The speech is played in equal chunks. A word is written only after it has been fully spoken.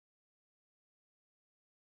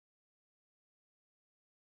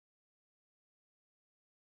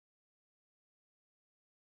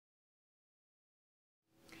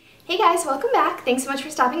Hey guys, welcome back. Thanks so much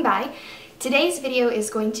for stopping by. Today's video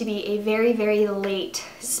is going to be a very, very late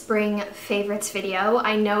spring favorites video.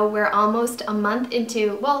 I know we're almost a month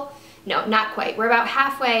into, well, no, not quite. We're about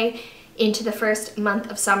halfway into the first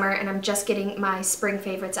month of summer and I'm just getting my spring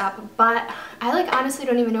favorites up, but I honestly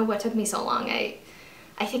don't even know what took me so long. I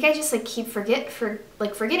think I just keep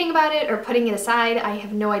forgetting about it or putting it aside. I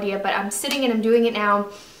have no idea, but I'm sitting and I'm doing it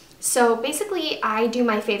now. So basically I do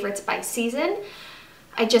my favorites by season.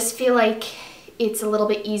 I just feel like it's a little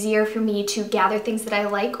bit easier for me to gather things that I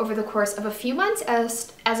like over the course of a few months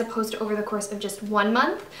as opposed to over the course of just 1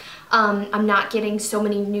 month. I'm not getting so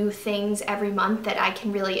many new things every month that I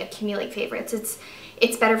can really accumulate favorites.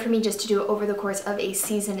 It's better for me just to do it over the course of a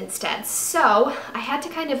season instead. So I had to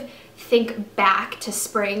kind of think back to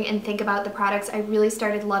spring and think about the products I really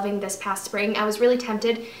started loving this past spring. I was really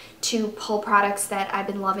tempted to pull products that I've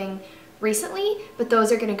been loving recently, but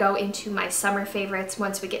those are going to go into my summer favorites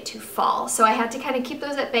once we get to fall. So I had to kind of keep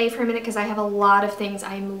those at bay for a minute because I have a lot of things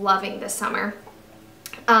I'm loving this summer.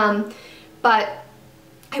 But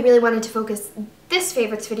I really wanted to focus this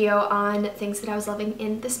favorites video on things that I was loving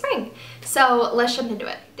in the spring. So let's jump into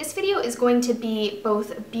it. This video is going to be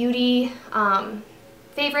both beauty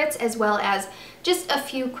favorites as well as just a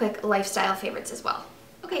few quick lifestyle favorites as well.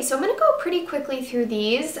 Okay, so I'm going to go pretty quickly through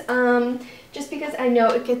these just because I know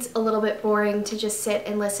it gets a little bit boring to just sit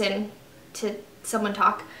and listen to someone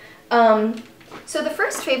talk. So the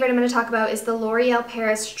first favorite I'm going to talk about is the L'Oreal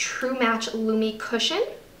Paris True Match Lumi Cushion,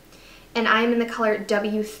 and I am in the color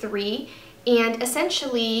W3, and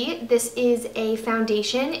essentially this is a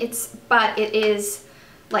foundation, but it is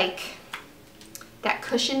like that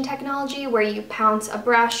cushion technology where you pounce a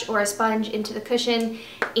brush or a sponge into the cushion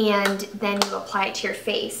and then you apply it to your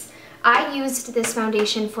face. I used this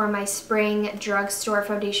foundation for my spring drugstore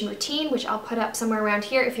foundation routine, which I'll put up somewhere around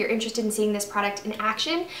here if you're interested in seeing this product in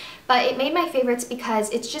action. But it made my favorites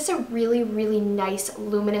because it's just a really, really nice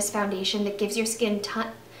luminous foundation that gives your skin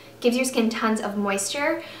tons of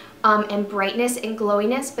moisture and brightness and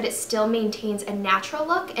glowiness, but it still maintains a natural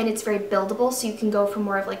look, and it's very buildable, so you can go for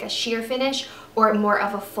more of a sheer finish or more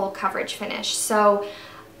of a full coverage finish. So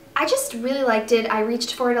I just really liked it. I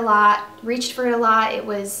reached for it a lot. It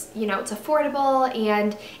was, it's affordable,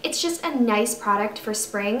 and it's just a nice product for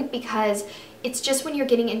spring because it's just when you're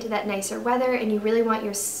getting into that nicer weather and you really want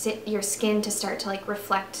your skin to start to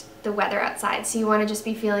reflect the weather outside. So you want to just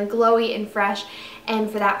be feeling glowy and fresh,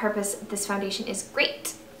 and for that purpose, this foundation is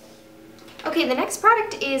great. Okay, the next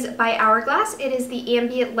product is by Hourglass. It is the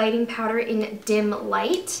Ambient Lighting Powder in Dim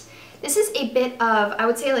Light. This is a bit of, I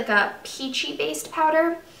would say, a peachy based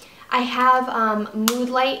powder. I have Mood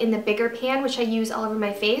Light in the bigger pan, which I use all over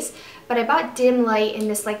my face, but I bought Dim Light in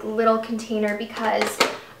this little container because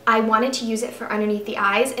I wanted to use it for underneath the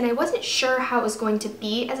eyes, and I wasn't sure how it was going to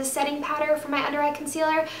be as a setting powder for my under eye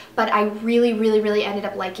concealer, but I really, really, really ended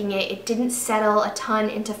up liking it. It didn't settle a ton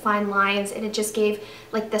into fine lines, and it just gave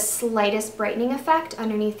the slightest brightening effect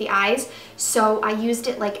underneath the eyes. So I used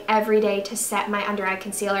it every day to set my under eye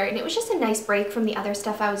concealer, and it was just a nice break from the other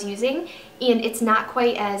stuff I was using, and it's not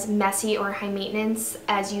quite as messy or high maintenance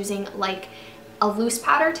as using a loose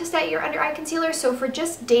powder to set your under eye concealer. So for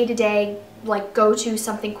just day-to-day, go to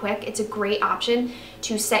something quick, it's a great option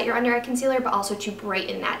to set your under eye concealer, but also to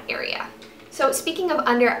brighten that area. So speaking of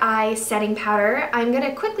under eye setting powder, I'm going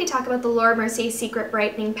to quickly talk about the Laura Mercier Secret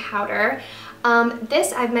Brightening Powder.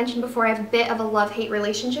 This I've mentioned before, I have a bit of a love-hate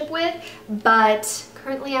relationship with, but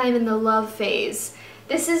currently I'm in the love phase.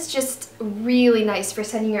 This is just really nice for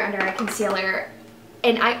setting your under eye concealer,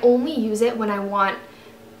 and I only use it when I'm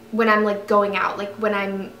going out, when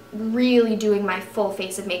I'm really doing my full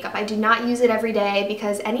face of makeup. I do not use it every day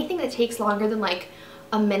because anything that takes longer than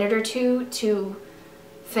a minute or two to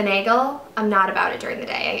finagle, I'm not about it during the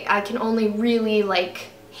day. I can only really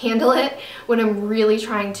handle it when I'm really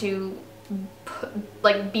trying to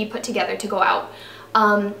be put together to go out.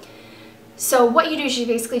 So what you do is you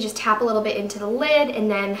basically just tap a little bit into the lid and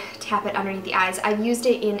then tap it underneath the eyes. I've used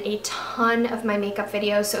it in a ton of my makeup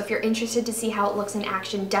videos, so if you're interested to see how it looks in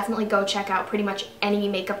action, definitely go check out pretty much any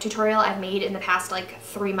makeup tutorial I've made in the past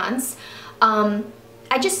 3 months. I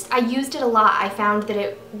used it a lot. I found that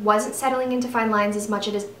it wasn't settling into fine lines as much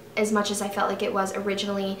as I felt like it was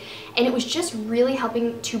originally, and it was just really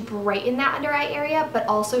helping to brighten that under eye area, but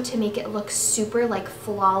also to make it look super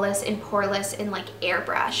flawless and poreless and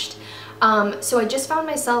airbrushed. So I just found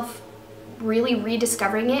myself really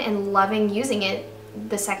rediscovering it and loving using it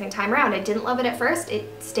the second time around. I didn't love it at first.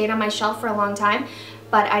 It stayed on my shelf for a long time,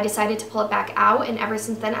 but I decided to pull it back out, and ever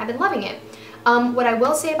since then I've been loving it. What I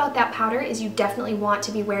will say about that powder is you definitely want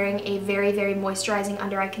to be wearing a very, very moisturizing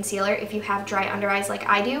under eye concealer if you have dry under eyes like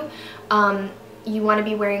I do. You want to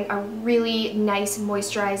be wearing a really nice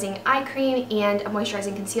moisturizing eye cream and a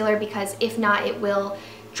moisturizing concealer, because if not, it will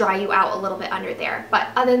dry you out a little bit under there. But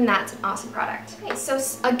other than that, it's an awesome product. Okay, so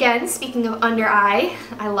again, speaking of under eye,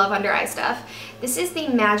 I love under eye stuff. This is the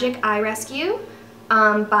Magic Eye Rescue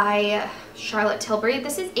by Charlotte Tilbury.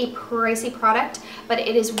 This is a pricey product, but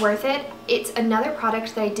it is worth it. It's another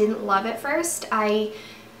product that I didn't love at first. I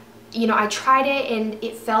tried it and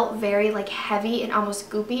it felt very like heavy and almost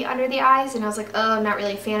goopy under the eyes, and I was like, oh, I'm not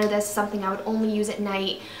really a fan of this, something I would only use at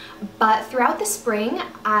night. But throughout the spring,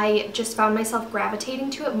 I just found myself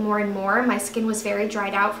gravitating to it more and more. My skin was very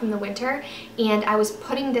dried out from the winter, and I was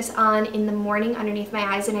putting this on in the morning underneath my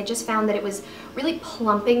eyes, and I just found that it was really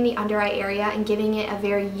plumping the under eye area and giving it a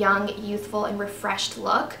very young, youthful, and refreshed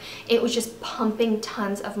look. It was just pumping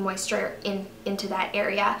tons of moisture into that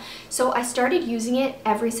area. So I started using it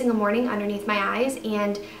every single morning underneath my eyes,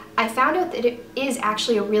 and I found out that it is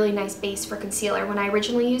actually a really nice base for concealer. When I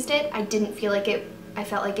originally used it, I didn't feel like it, I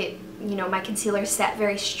felt like it, my concealer set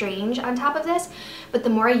very strange on top of this, but the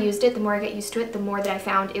more I used it, the more I got used to it, the more that I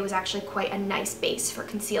found it was actually quite a nice base for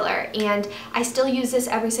concealer. And I still use this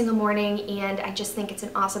every single morning, and I just think it's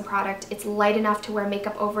an awesome product. It's light enough to wear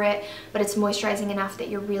makeup over it, but it's moisturizing enough that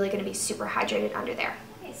you're really going to be super hydrated under there.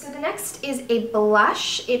 Okay, so the next is a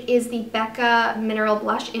blush. It is the BECCA Mineral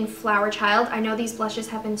Blush in Flowerchild. I know these blushes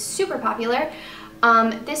have been super popular.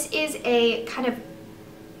 This is a kind of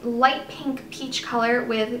light pink peach color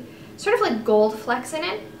with sort of like gold flecks in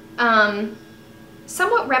it,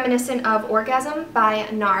 somewhat reminiscent of Orgasm by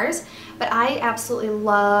NARS, but I absolutely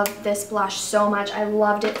love this blush so much. I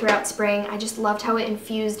loved it throughout spring. I just loved how it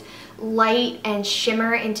infused light and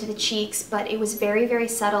shimmer into the cheeks, but it was very, very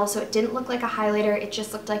subtle, so it didn't look like a highlighter. It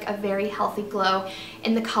just looked like a very healthy glow,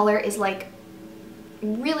 and the color is like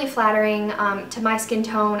really flattering to my skin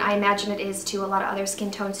tone. I imagine it is to a lot of other skin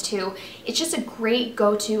tones too. It's just a great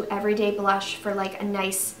go-to everyday blush for like a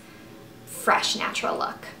nice, fresh, natural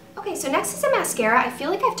look. Okay, so next is a mascara. I feel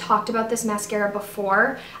like I've talked about this mascara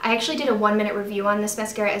before. I actually did a 1-minute review on this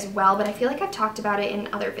mascara as well, but I feel like I've talked about it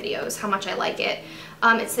in other videos, how much I like it.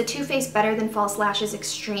 It's the Too Faced Better Than False Lashes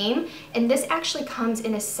Extreme, and this actually comes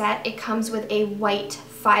in a set. It comes with a white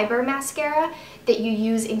fiber mascara that you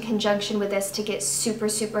use in conjunction with this to get super,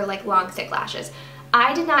 super like long, thick lashes.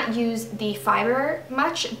 I did not use the fiber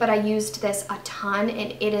much, but I used this a ton,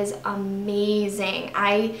 and it is amazing.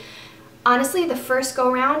 Honestly, the first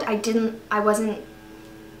go around, I wasn't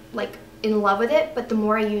like in love with it, but the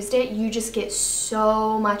more I used it, you just get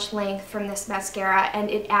so much length from this mascara, and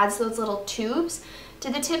it adds those little tubes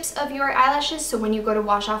to the tips of your eyelashes, so when you go to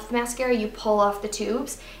wash off the mascara, you pull off the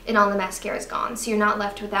tubes and all the mascara is gone, so you're not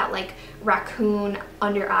left with that like raccoon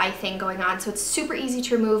under eye thing going on. So it's super easy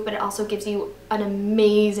to remove, but it also gives you an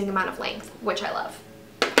amazing amount of length, which I love.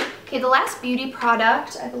 Okay, the last beauty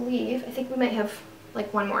product, I think we might have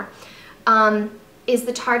like one more, is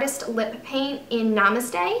the Tarteist lip paint in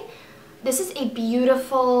Namaste. This is a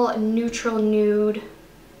beautiful neutral nude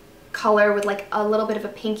color with like a little bit of a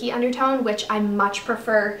pinky undertone, which I much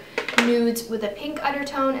prefer nudes with a pink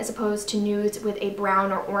undertone as opposed to nudes with a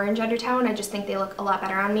brown or orange undertone. I just think they look a lot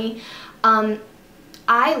better on me.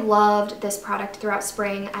 I loved this product throughout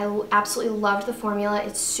spring. I absolutely loved the formula.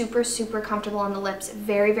 It's super, super comfortable on the lips,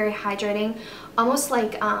 very, very hydrating, almost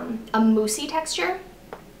like a moussey texture.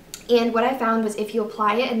 And what I found was if you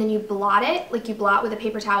apply it and then you blot it, like you blot with a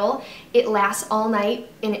paper towel, it lasts all night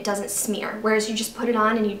and it doesn't smear. Whereas you just put it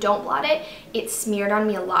on and you don't blot it, it smeared on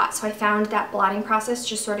me a lot. So I found that blotting process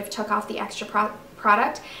just sort of took off the extra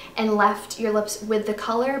product and left your lips with the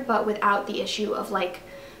color but without the issue of like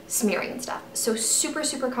smearing and stuff. So super,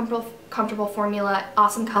 super comfortable formula,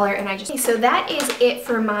 awesome color, and so that is it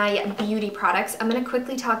for my beauty products. I'm going to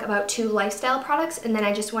quickly talk about 2 lifestyle products, and then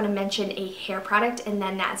I just want to mention a hair product, and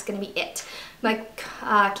then that's going to be it. My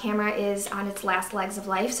camera is on its last legs of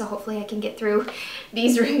life, so hopefully I can get through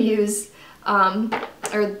these reviews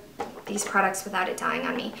or these products without it dying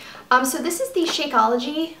on me. So this is the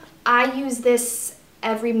Shakeology. I use this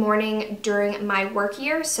every morning during my work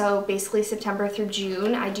year, so basically September through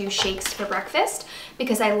June I do shakes for breakfast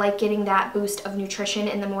because I like getting that boost of nutrition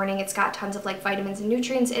in the morning. It's got tons of like vitamins and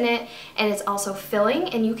nutrients in it, and it's also filling,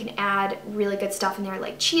 and you can add really good stuff in there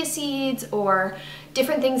like chia seeds or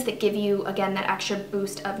different things that give you, again, that extra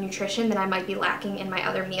boost of nutrition that I might be lacking in my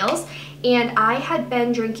other meals. And I had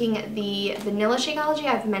been drinking the vanilla Shakeology.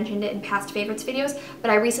 I've mentioned it in past favorites videos, but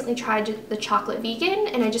I recently tried the chocolate vegan,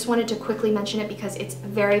 and I just wanted to quickly mention it because it's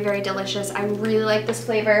very, very delicious. I really like this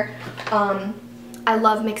flavor. I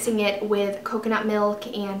love mixing it with coconut milk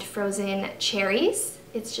and frozen cherries.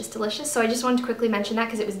 It's just delicious. So I just wanted to quickly mention that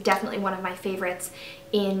because it was definitely one of my favorites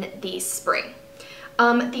in the spring.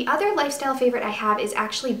 The other lifestyle favorite I have is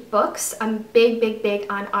actually books. I'm big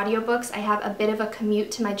on audiobooks. I have a bit of a commute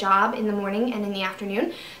to my job in the morning and in the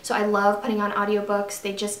afternoon, so I love putting on audiobooks.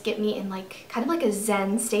 They just get me in like kind of like a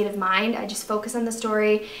zen state of mind. I just focus on the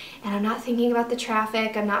story and I'm not thinking about the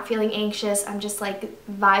traffic. I'm not feeling anxious. I'm just like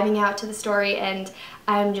vibing out to the story, and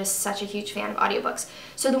I'm just such a huge fan of audiobooks.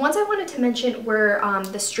 So the ones I wanted to mention were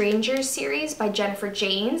the Strangers series by Jennifer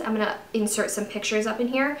Jaynes. I'm gonna insert some pictures up in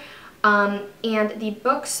here. And the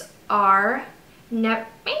books are Never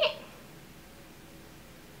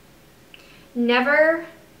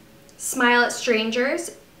Smile at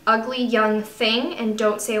Strangers, Ugly Young Thing, and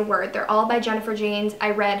Don't Say a Word. They're all by Jennifer Jaynes. I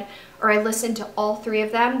read, or I listened to all three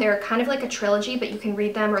of them. They're kind of like a trilogy, but you can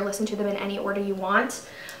read them or listen to them in any order you want.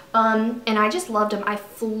 And I just loved them. I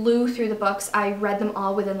flew through the books. I read them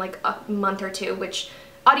all within like a month or two, which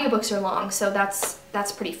audiobooks are long, so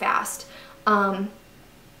that's pretty fast.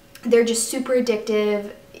 They're just super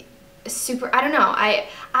addictive, I don't know, I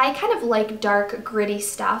kind of like dark, gritty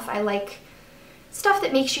stuff. I like stuff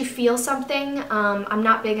that makes you feel something. I'm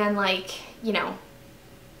not big on like, you know,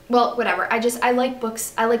 well, whatever. I like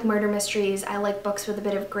books, I like murder mysteries, I like books with a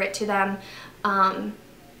bit of grit to them,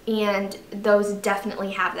 and those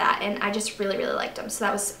definitely have that, and I just really liked them. So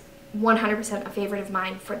that was 100% a favorite of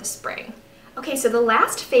mine for the spring. Okay, so the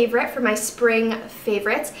last favorite for my spring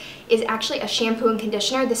favorites is actually a shampoo and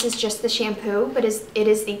conditioner. This is just the shampoo, but it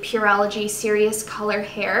is the Pureology Serious Color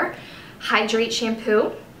Hair Hydrate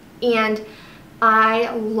shampoo. And I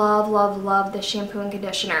love this shampoo and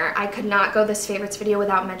conditioner. I could not go this favorites video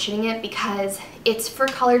without mentioning it because it's for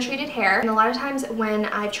color treated hair. And a lot of times when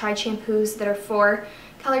I've tried shampoos that are for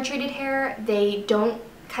color treated hair, they don't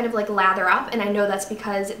kind of like lather up, and I know that's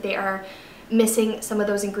because they are missing some of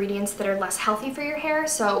those ingredients that are less healthy for your hair,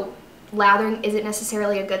 so lathering isn't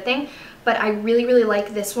necessarily a good thing. But I really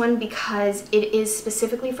like this one because it is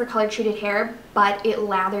specifically for color treated hair, but it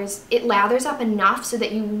lathers up enough so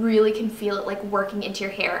that you really can feel it like working into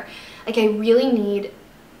your hair. Like I really need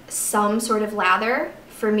some sort of lather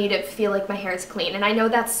for me to feel like my hair is clean, and I know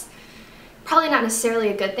that's probably not necessarily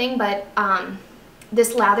a good thing, but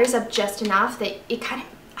this lathers up just enough that it kind of,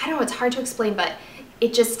 I don't know, it's hard to explain, but I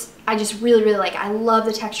just really like it. I love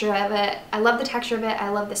the texture of it. I love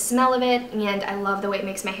the smell of it, and I love the way it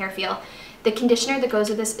makes my hair feel. The conditioner that goes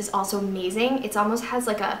with this is also amazing. It almost has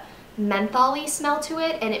like a menthol-y smell to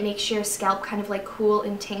it, and it makes your scalp kind of like cool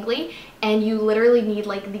and tingly, and you literally need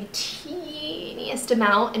like the teeniest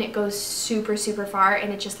amount, and it goes super far,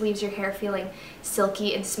 and it just leaves your hair feeling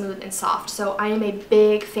silky and smooth and soft. So I am a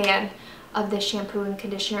big fan of this shampoo and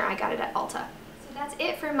conditioner. I got it at Ulta. That's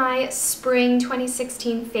it for my spring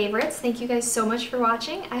 2016 favorites. Thank you guys so much for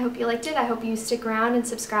watching. I hope you liked it. I hope you stick around and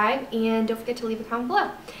subscribe, and don't forget to leave a comment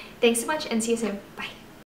below. Thanks so much, and see you soon. Bye.